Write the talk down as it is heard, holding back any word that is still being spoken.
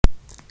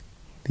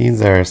these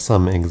are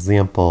some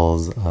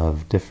examples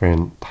of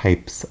different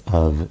types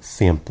of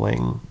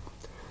sampling.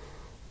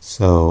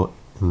 So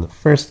in the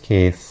first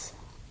case,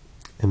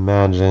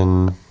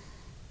 imagine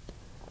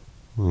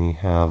we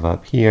have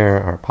up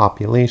here our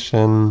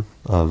population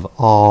of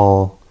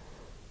all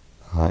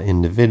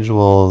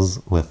individuals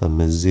with a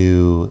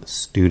Mizzou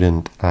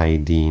student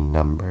ID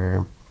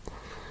number.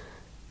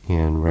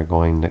 And we're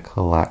going to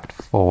collect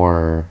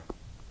 4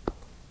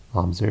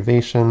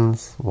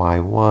 observations,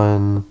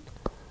 Y1,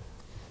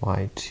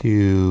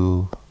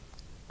 Y2,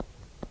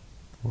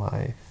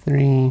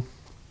 Y3,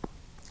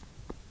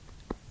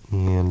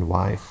 and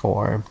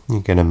Y4. You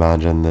can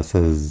imagine this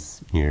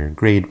is your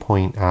grade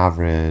point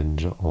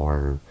average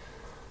or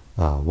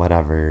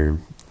whatever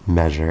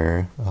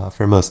measure.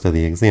 For most of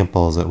the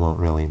examples, it won't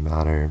really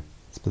matter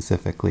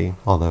specifically,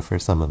 although for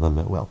some of them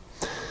it will.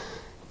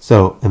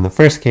 So in the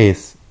first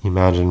case,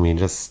 imagine we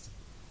just,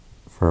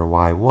 for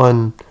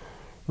Y1,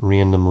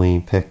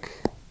 randomly pick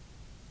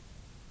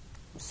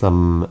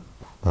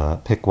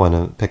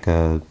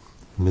a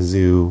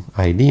Mizzou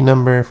ID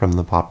number from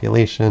the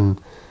population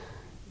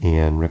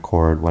and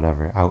record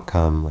whatever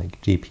outcome, like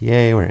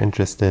GPA, we're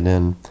interested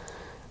in.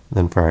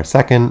 Then for our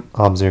second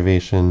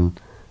observation,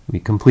 we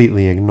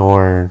completely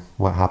ignore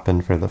what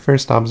happened for the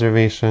first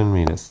observation.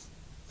 We just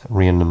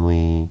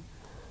randomly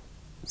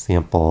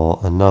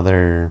sample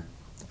another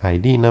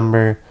ID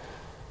number.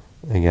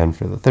 Again,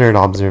 for the third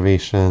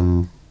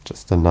observation,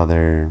 just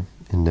another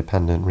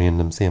independent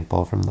random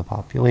sample from the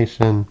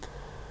population.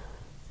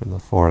 For the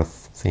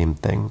fourth, same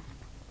thing.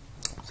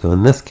 So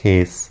in this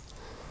case,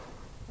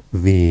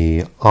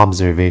 the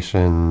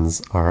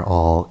observations are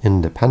all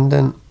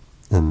independent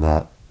in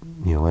that,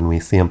 when we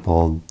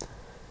sampled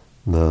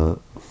the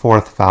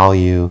fourth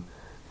value,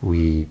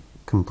 we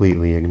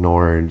completely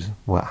ignored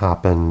what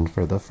happened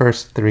for the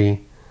first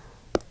 3,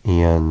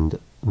 and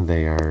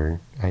they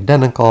are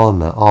identical in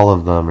that all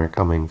of them are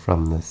coming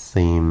from the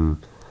same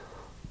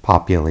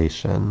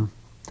population.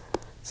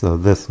 So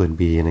this would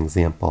be an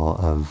example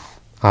of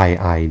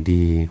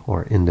IID,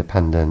 or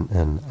independent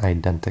and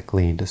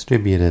identically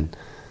distributed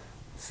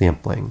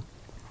sampling.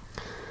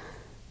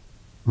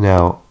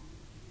 Now,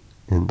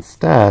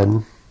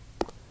 instead,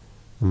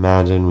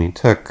 imagine we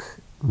took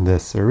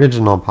this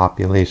original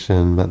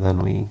population, but then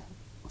we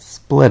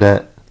split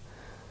it,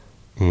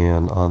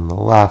 and on the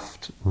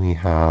left we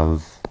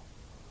have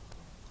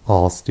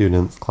all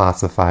students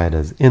classified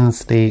as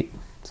in-state,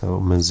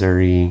 so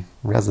Missouri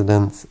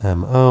residents,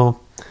 MO,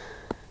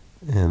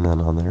 and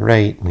then on the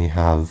right we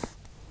have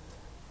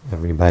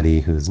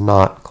everybody who's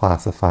not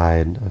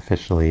classified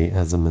officially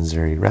as a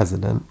Missouri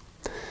resident.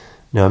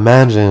 Now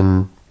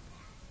imagine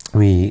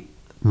we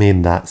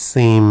made that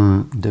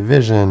same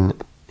division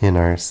in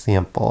our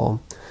sample.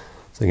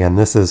 So again,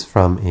 this is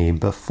from a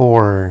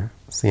before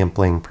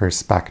sampling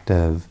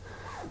perspective.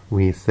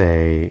 We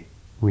say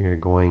we are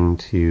going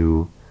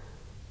to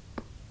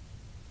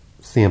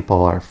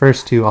sample our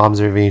first 2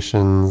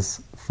 observations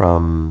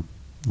from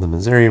the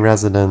Missouri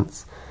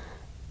residents,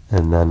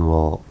 and then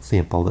we'll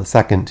sample the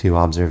second 2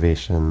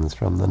 observations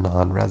from the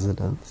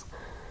non-residents.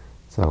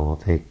 So we'll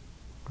take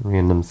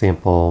random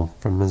sample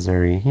from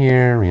Missouri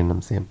here,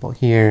 random sample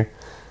here,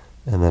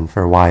 and then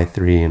for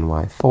Y3 and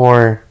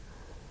Y4,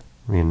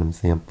 random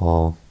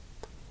sample,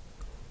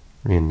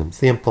 random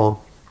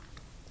sample.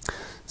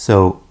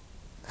 So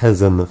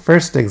as in the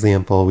first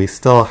example, we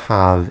still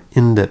have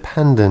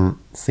independent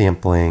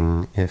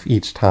sampling if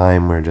each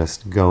time we're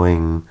just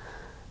going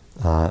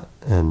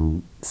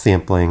and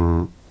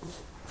sampling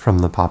from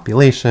the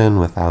population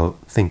without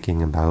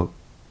thinking about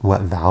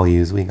what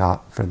values we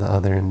got for the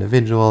other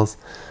individuals,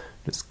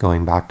 just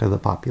going back to the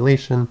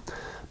population.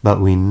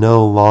 But we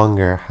no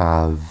longer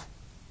have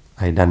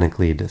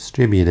identically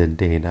distributed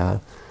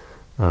data.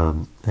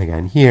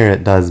 Again, here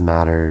it does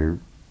matter,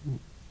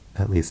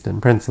 at least in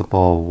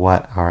principle,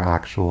 what our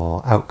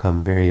actual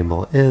outcome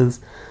variable is.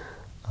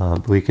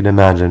 But we could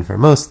imagine for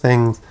most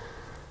things,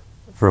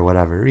 for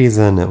whatever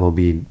reason, it will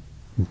be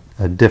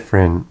a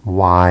different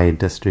Y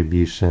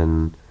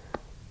distribution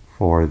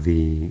for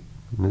the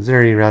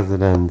Missouri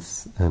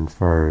residents and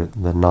for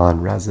the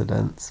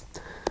non-residents.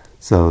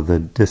 So the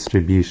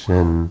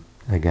distribution,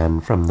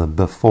 again, from the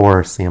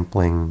before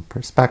sampling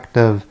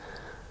perspective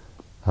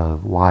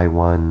of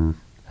Y1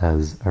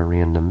 as a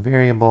random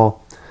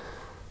variable,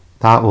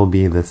 that will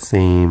be the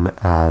same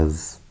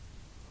as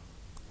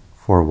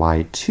for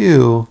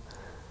Y2,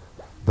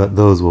 but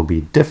those will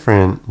be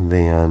different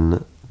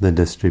than the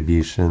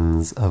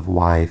distributions of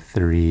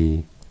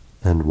Y3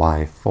 and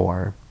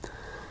Y4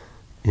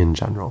 in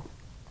general.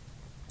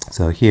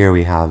 So here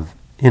we have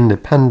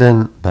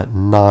independent but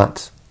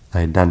not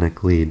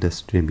identically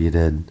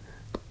distributed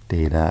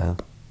data,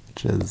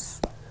 which is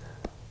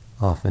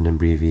often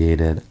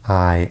abbreviated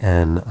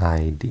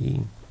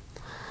INID.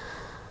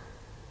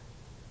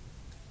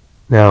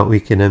 Now we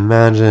can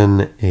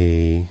imagine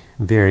a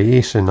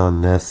variation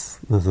on this.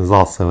 This is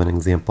also an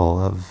example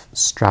of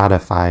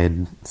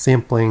stratified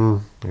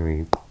sampling, where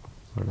we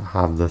sort of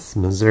have this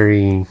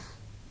Missouri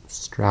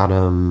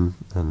stratum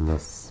and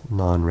this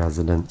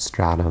non-resident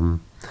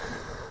stratum.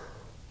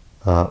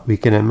 We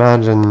can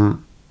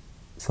imagine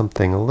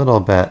something a little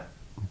bit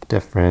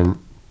different,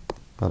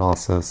 but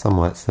also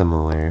somewhat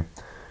similar,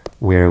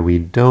 where we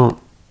don't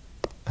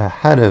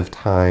ahead of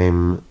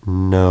time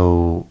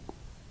know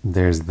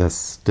there's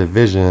this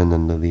division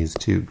into these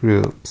two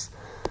groups,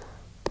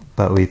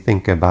 but we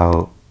think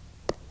about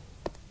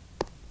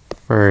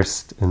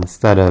first,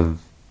 instead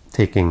of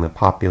taking the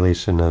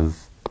population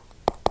of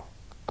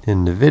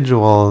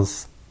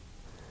individuals,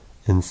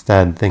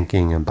 instead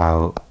thinking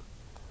about,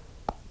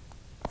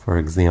 for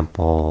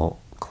example,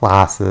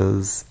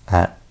 classes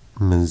at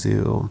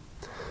Mizzou.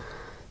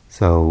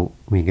 So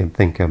we can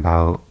think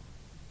about,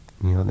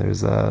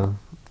 there's a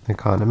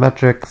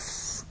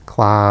Econometrics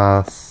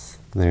class,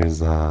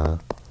 there's a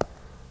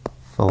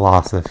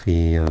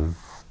philosophy of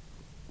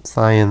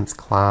science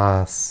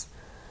class,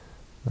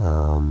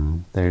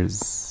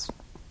 there's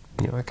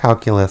a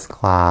calculus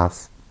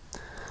class.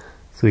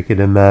 So we could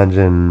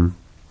imagine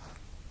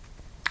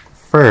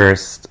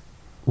first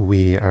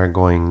we are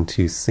going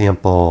to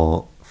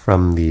sample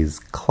from these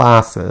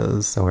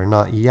classes. So we're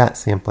not yet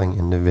sampling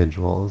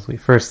individuals. We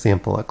first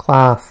sample a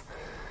class,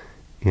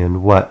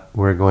 and what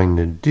we're going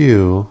to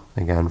do,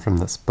 again from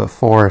this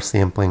before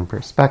sampling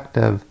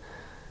perspective,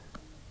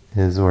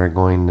 is we're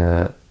going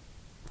to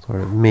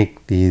sort of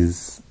make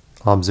these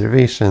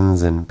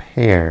observations in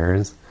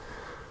pairs,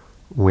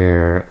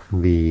 where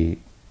the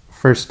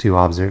first two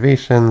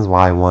observations,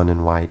 y1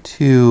 and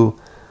y2,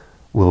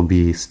 will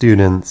be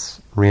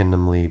students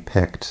randomly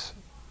picked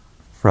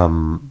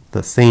from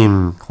the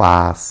same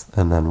class,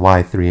 and then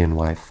y3 and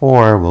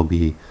y4 will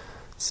be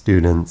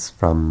students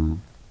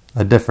from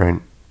a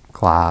different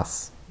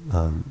class.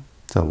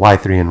 So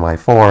y3 and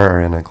y4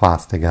 are in a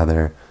class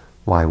together,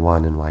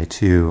 y1 and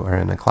y2 are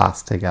in a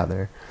class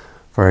together.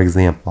 For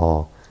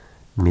example,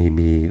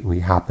 maybe we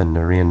happen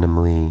to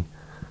randomly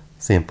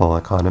sample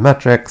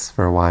econometrics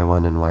for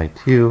y1 and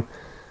y2,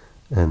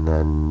 and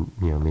then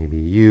maybe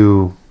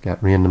you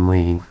get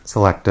randomly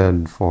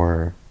selected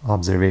for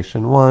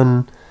observation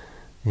 1,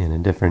 and a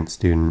different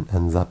student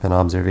ends up in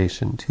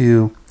observation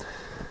 2.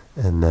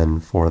 And then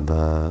for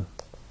the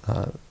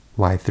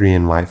y3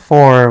 and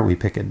y4, we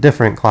pick a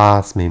different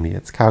class, maybe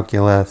it's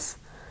calculus,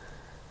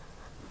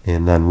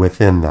 and then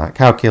within that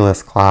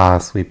calculus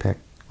class we pick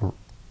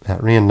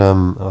at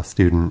random a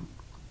student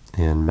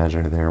and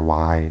measure their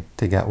y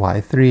to get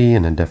y3,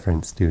 and a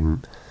different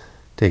student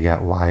to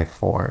get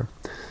y4.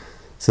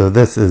 So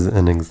this is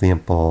an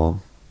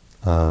example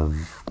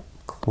of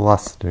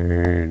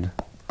clustered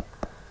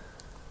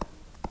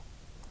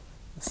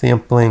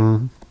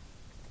sampling,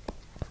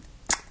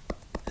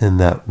 in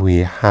that we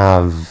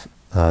have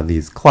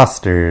these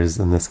clusters,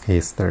 in this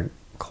case they're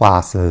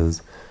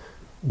classes,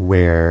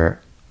 where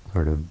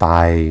sort of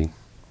by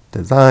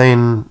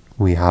design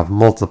we have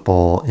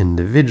multiple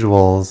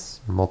individuals,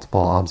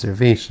 multiple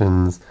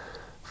observations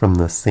from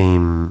the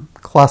same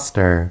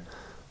cluster,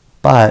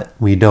 but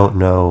we don't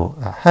know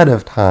ahead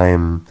of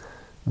time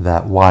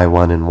that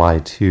y1 and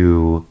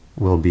y2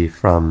 will be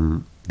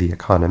from the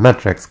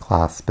econometrics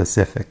class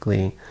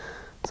specifically.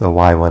 So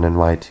y1 and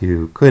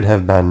y2 could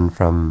have been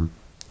from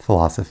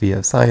philosophy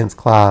of science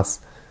class,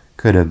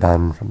 could have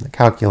been from the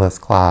calculus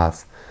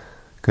class,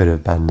 could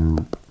have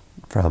been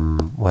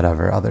from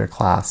whatever other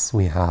class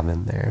we have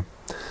in there.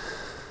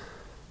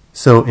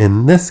 So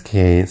in this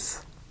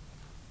case,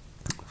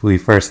 if we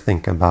first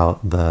think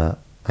about the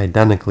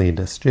identically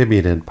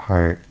distributed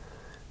part,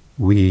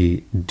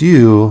 we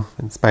do,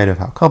 in spite of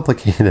how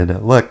complicated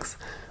it looks,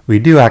 we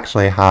do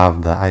actually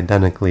have the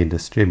identically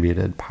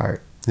distributed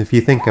part. If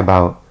you think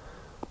about,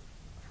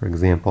 for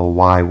example,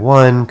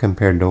 y1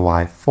 compared to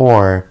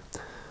y4,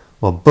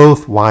 well,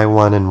 both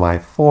y1 and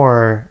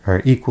y4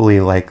 are equally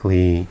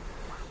likely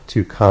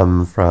to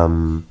come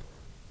from,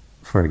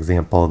 for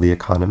example, the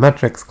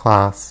econometrics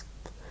class,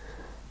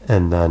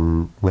 and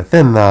then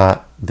within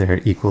that,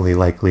 they're equally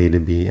likely to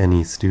be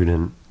any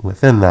student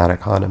within that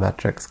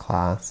econometrics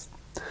class.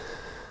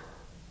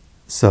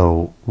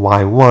 So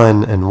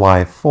y1 and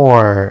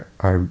y4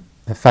 are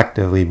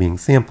effectively being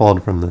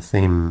sampled from the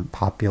same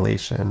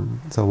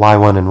population. So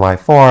y1 and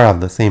y4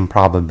 have the same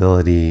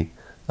probability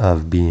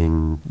of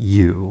being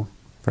you,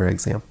 for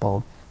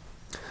example.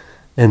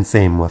 And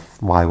same with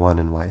y1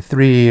 and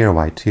y3, or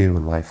y2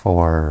 and y4,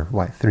 or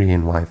y3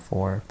 and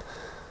y4.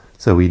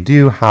 So we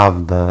do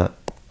have the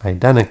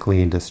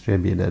identically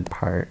distributed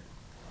part.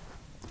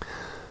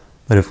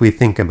 But if we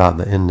think about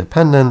the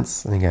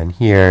independence, again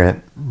here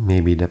it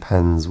maybe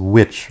depends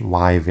which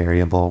y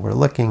variable we're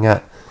looking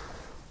at.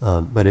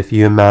 But if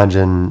you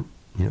imagine,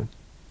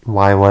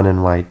 y1 and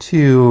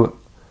y2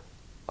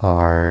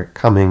 are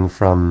coming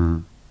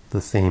from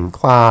the same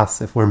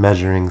class, if we're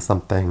measuring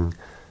something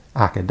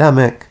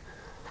academic,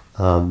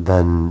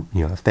 then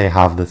if they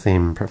have the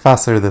same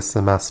professor this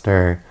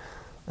semester,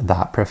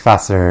 that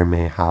professor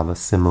may have a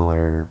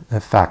similar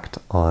effect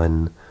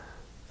on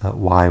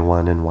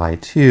y1 and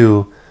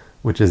y2,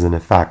 which is an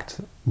effect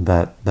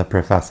that the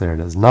professor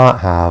does not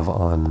have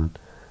on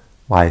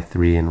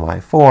y3 and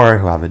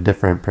y4, who have a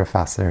different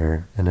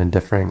professor in a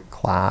different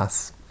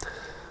class.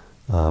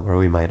 Or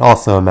we might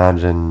also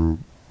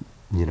imagine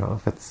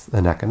if it's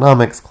an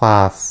economics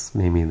class,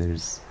 maybe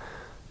there's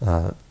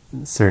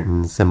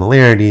certain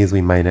similarities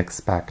we might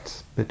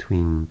expect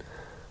between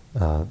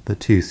the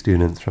two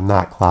students from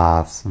that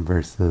class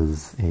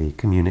versus a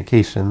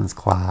communications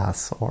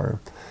class or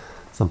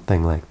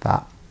something like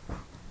that.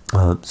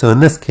 So in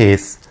this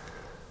case,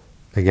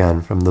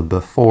 again, from the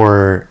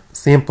before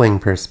sampling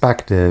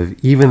perspective,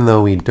 even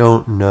though we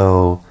don't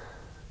know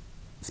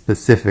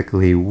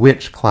specifically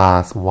which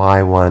class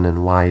Y1 and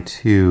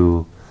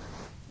Y2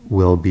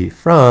 will be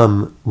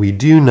from, we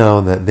do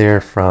know that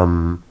they're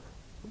from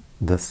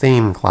the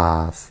same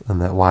class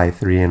and that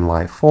Y3 and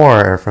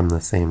Y4 are from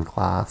the same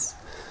class.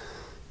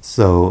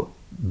 So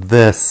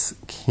this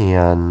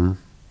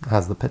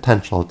has the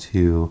potential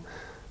to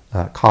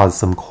cause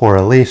some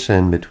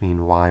correlation between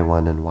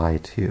Y1 and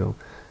Y2.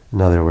 In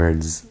other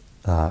words,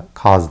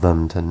 cause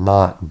them to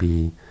not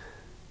be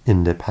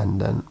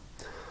independent.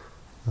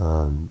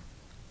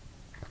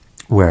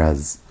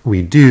 Whereas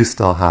we do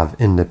still have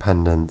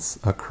independence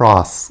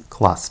across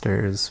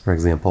clusters. For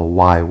example,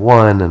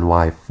 Y1 and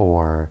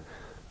Y4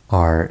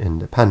 are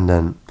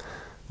independent,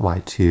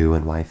 Y2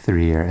 and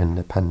Y3 are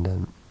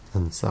independent,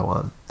 and so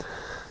on.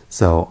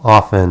 So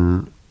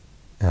often,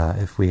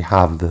 if we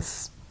have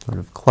this sort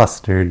of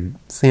clustered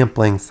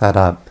sampling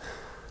setup,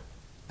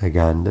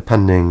 again,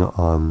 depending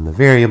on the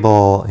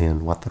variable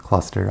and what the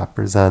cluster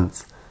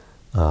represents,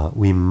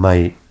 we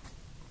might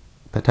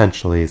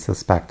potentially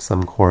suspect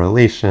some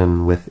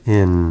correlation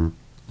within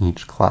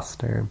each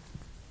cluster.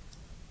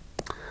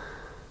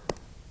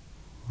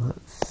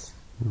 Let's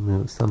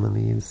remove some of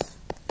these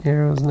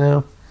arrows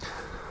now.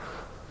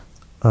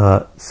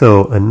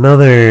 So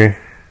another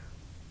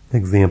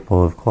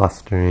example of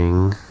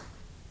clustering,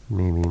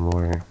 maybe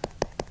more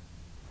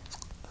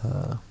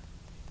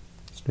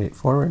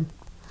straightforward.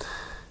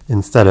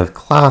 Instead of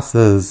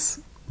classes,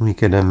 we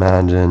could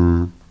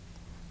imagine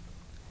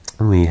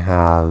we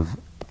have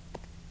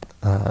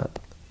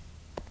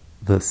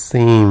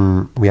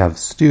we have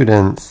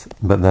students,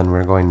 but then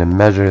we're going to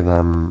measure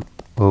them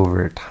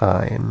over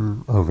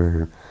time,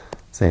 over,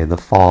 say, the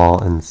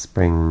fall and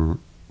spring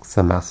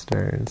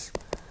semesters.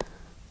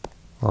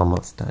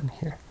 Almost done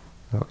here.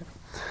 Okay.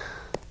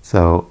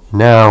 So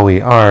now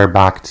we are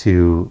back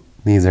to,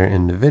 these are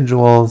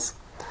individuals,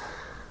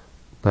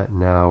 but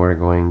now we're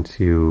going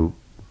to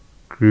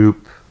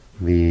group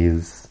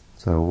these.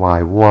 So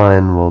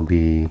Y1 will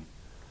be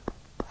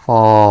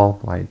fall,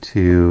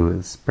 Y2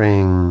 is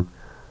spring,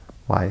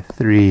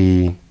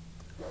 Y3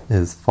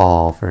 is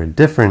fall for a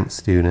different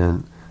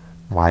student,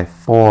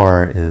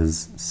 Y4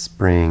 is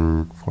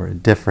spring for a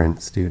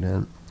different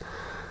student.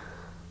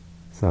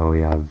 So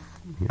we have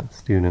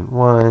student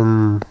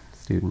 1,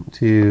 student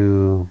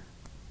 2,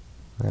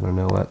 I don't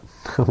know what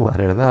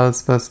letter that was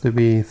supposed to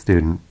be,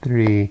 student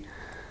 3.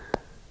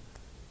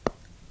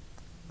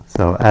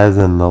 So as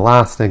in the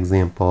last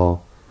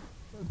example,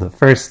 the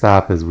first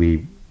step is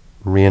we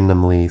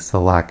randomly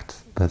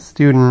select a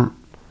student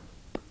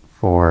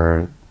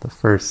for the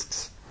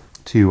first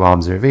 2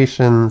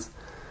 observations,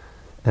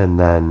 and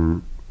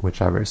then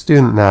whichever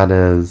student that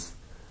is,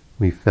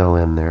 we fill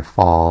in their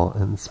fall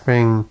and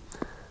spring,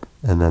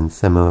 and then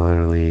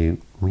similarly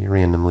we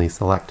randomly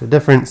select a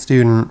different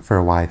student for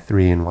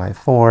Y3 and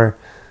Y4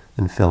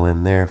 and fill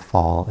in their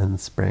fall and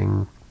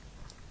spring.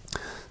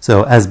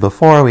 So as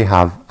before, we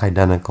have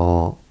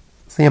identical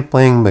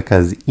sampling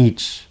because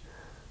each,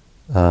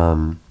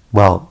 in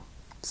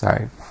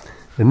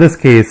this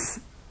case,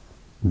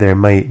 there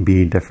might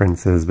be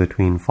differences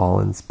between fall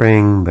and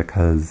spring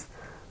because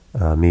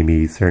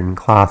maybe certain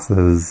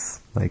classes,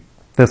 like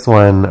this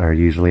one, are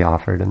usually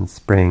offered in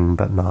spring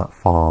but not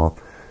fall.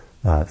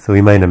 So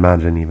we might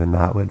imagine even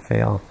that would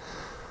fail.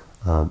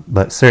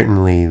 But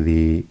certainly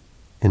the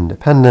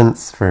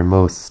independence for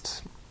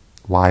most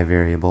y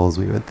variables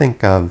we would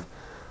think of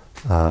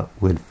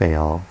would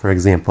fail. For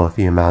example, if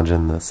you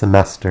imagine the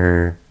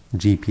semester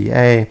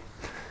GPA,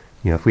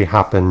 if we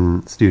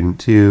student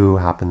 2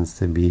 happens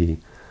to be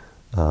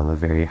a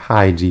very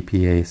high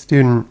GPA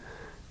student,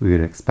 we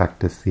would expect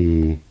to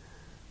see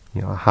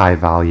a high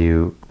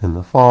value in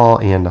the fall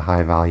and a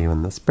high value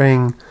in the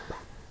spring.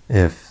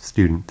 If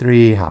student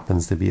 3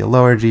 happens to be a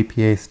lower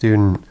GPA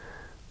student,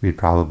 we'd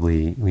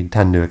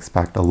tend to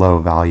expect a low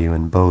value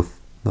in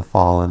both the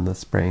fall and the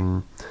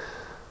spring.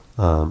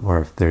 Or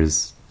if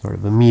there's sort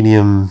of a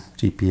medium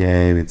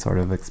GPA, we'd sort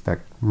of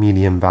expect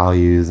medium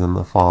values in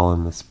the fall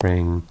and the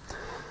spring.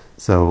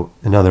 So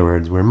in other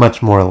words, we're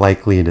much more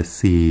likely to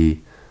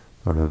see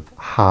sort of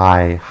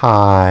high,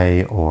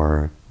 high,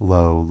 or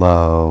low,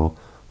 low,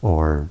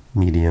 or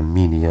medium,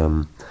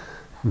 medium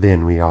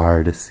than we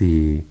are to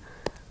see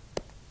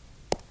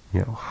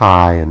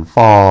high in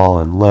fall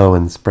and low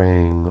in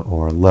spring,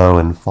 or low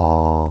in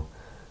fall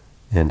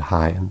and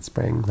high in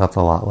spring. That's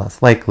a lot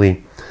less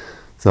likely.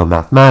 So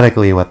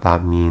mathematically what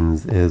that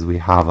means is we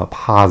have a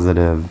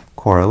positive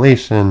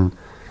correlation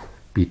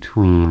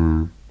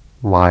between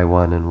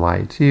y1 and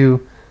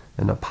y2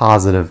 and a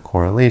positive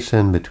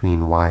correlation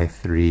between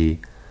y3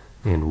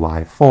 and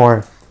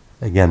y4.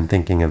 Again,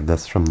 thinking of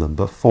this from the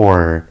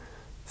before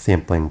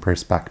sampling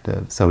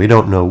perspective. So we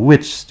don't know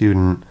which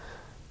student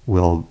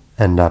will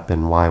end up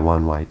in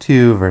Y1,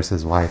 Y2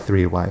 versus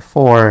Y3,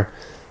 Y4,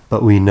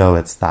 but we know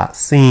it's that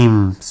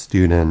same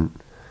student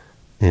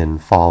in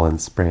fall and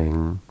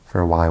spring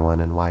for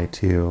Y1 and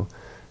Y2,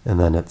 and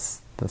then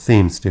it's the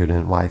same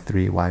student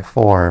Y3,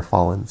 Y4,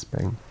 fall and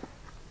spring.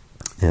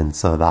 And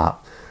so that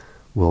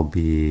will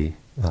be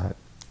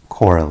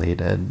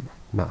correlated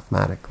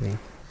mathematically.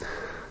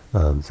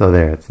 So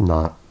there it's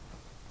not,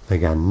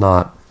 again,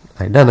 not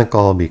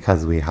identical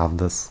because we have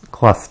this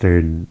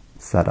clustered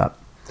setup.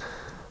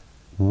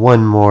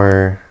 One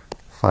more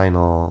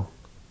final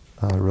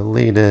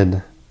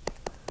related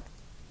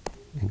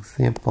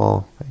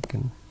example, if I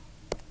can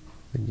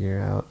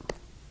figure out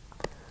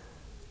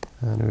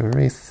how to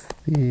erase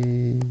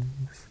these.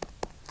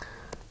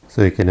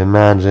 So you can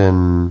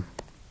imagine,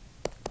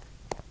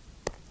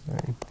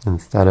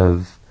 instead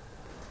of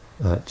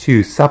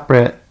two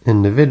separate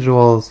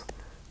individuals,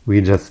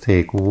 we just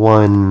take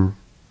one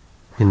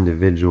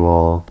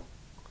individual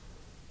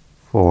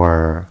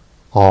for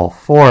all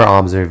 4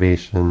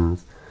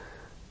 observations,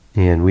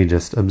 and we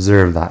just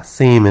observe that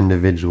same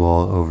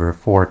individual over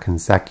 4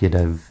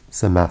 consecutive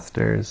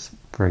semesters.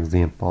 For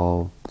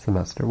example,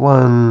 semester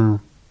 1,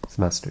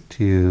 semester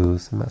 2,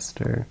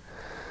 semester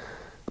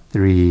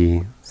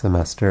 3,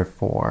 semester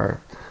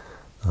 4.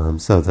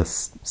 So the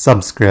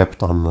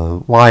subscript on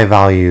the y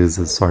values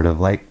is sort of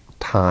like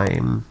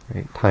time,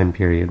 right? Time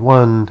period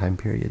 1, time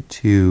period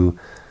 2,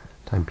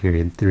 time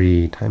period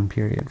 3, time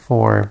period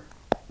 4.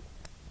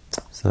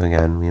 So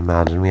again, we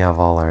imagine we have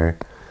all our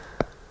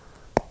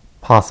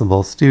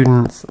possible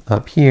students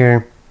up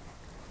here,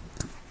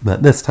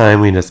 but this time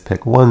we just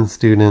pick one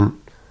student,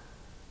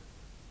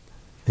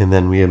 and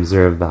then we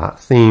observe that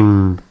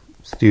same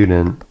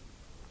student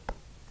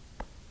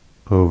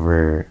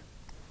over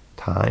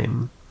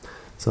time.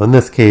 So in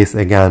this case,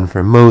 again,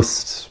 for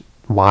most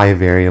y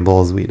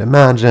variables we'd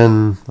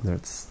imagine, whether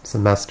it's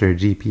semester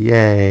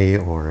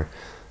GPA or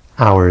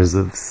hours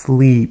of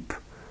sleep,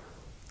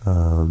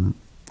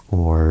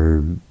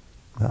 or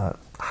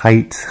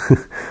height,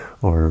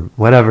 or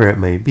whatever it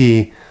may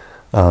be,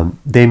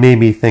 they may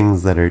be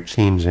things that are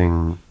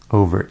changing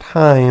over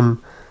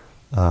time,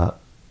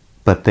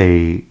 but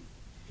they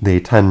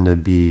tend to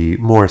be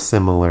more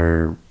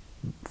similar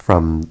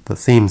from the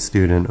same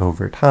student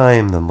over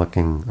time than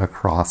looking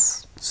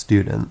across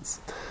students.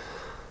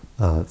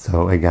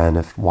 So again,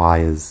 if y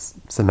is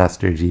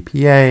semester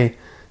GPA,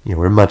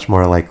 we're much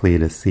more likely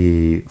to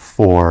see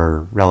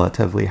 4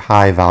 relatively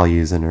high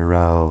values in a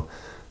row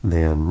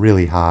than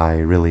really high,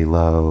 really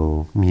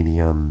low,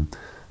 medium,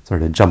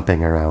 sort of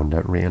jumping around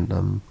at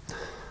random.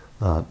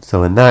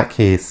 So in that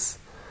case,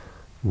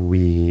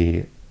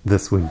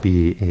 this would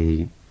be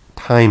a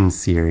time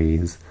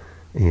series,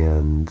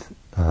 and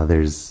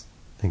there's,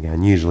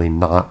 again, usually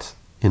not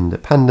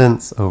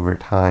independence over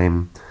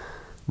time.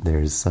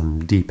 There's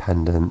some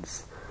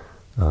dependence,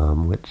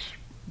 which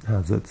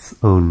has its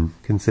own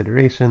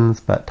considerations,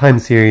 but time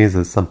series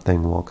is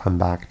something we'll come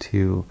back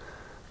to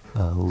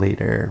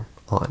later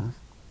on.